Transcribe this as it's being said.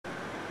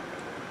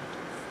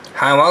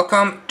Hi,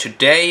 welcome.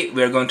 Today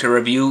we are going to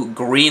review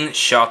Green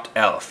Shot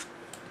Elf.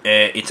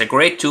 It's a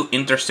grade 2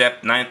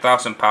 Intercept,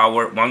 9000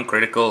 power, 1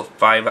 critical,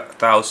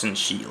 5000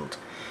 shield.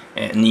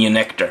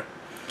 Nectar.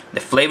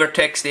 The flavor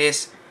text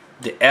is: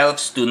 the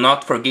elves do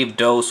not forgive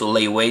those who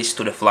lay waste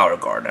to the flower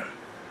garden.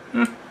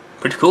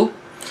 Pretty cool.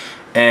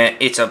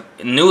 It's a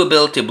new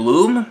ability,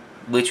 Bloom,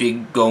 which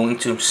we're going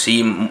to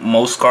see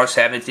most cards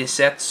have in this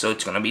set, so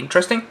it's going to be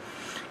interesting.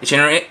 It's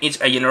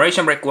a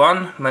generation break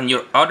 1. When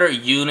your other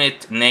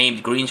unit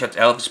named Greenshot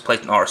Elf is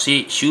placed in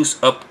RC,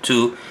 choose up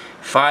to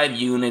 5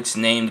 units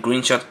named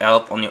Greenshot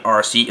Elf on your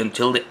RC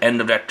until the end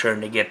of that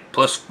turn. They get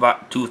plus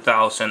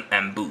 2000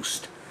 and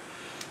boost.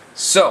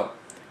 So,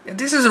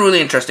 this is a really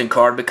interesting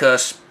card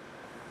because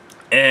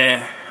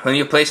when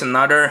you place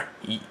another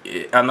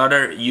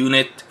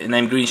unit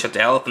named Greenshot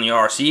Elf on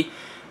your RC,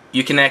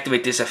 you can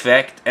activate this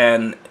effect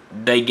and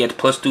they get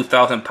plus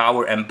 2000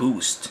 power and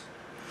boost.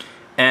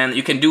 And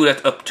you can do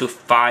that up to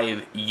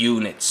 5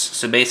 units.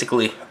 So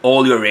basically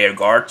all your rear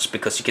guards,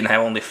 because you can have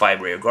only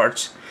 5 rear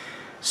guards.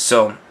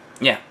 So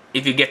yeah,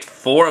 if you get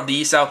 4 of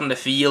these out in the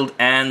field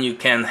and you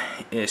can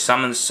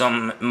summon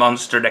some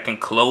monster that can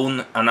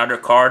clone another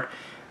card.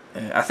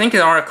 I think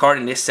there are a card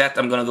in this set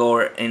I'm gonna go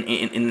in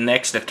the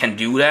next that can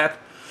do that.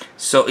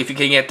 So if you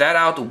can get that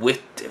out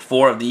with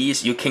 4 of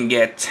these, you can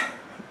get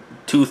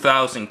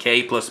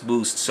 2000k plus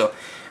boost. So,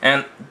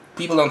 and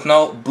people don't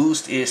know,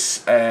 boost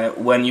is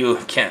when you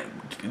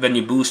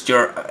boost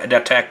the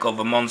attack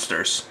of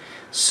monsters.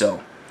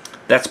 So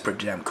that's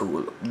pretty damn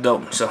cool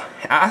though. So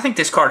I think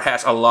this card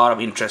has a lot of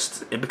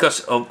interest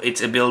because of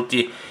its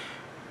ability,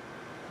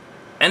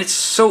 and it's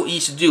so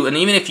easy to do. And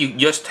even if you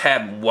just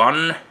have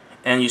one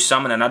and you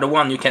summon another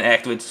one, you can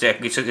activate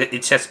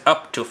it says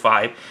up to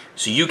 5,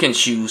 so you can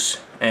choose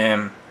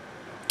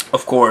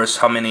of course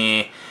how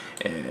many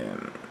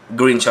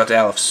Greenshot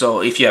Elves.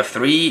 So if you have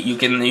 3, you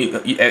can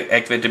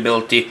activate the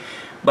ability,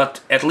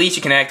 but at least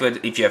you can activate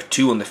it if you have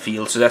 2 on the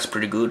field, so that's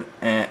pretty good.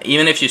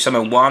 Even if you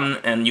summon 1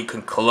 and you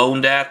can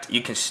clone that,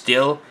 you can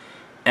still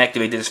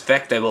activate this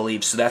effect, I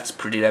believe, so that's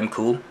pretty damn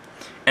cool.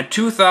 And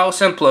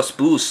 2000 plus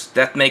boost,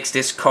 that makes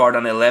this card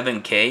an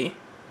 11k.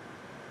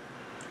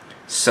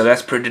 So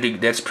that's pretty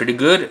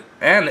good,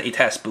 and it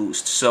has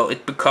boost, so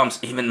it becomes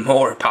even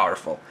more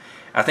powerful.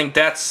 I think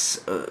that's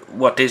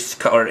what this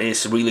card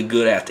is really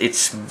good at.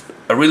 It's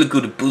a really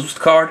good boost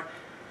card,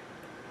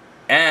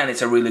 and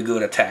it's a really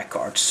good attack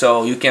card.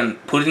 So you can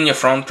put it in your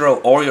front row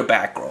or your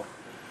back row.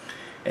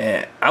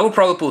 I would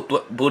probably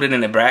put it in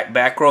the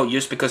back row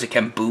just because it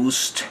can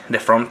boost the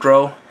front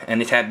row,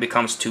 and it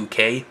becomes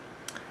 2k.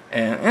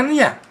 And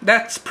yeah,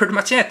 that's pretty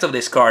much it of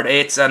this card.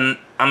 It's an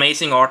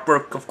amazing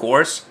artwork, of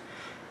course,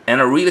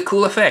 and a really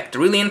cool effect,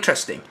 really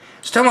interesting.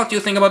 So tell me what you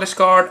think about this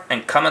card,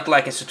 and comment,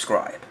 like, and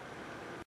subscribe.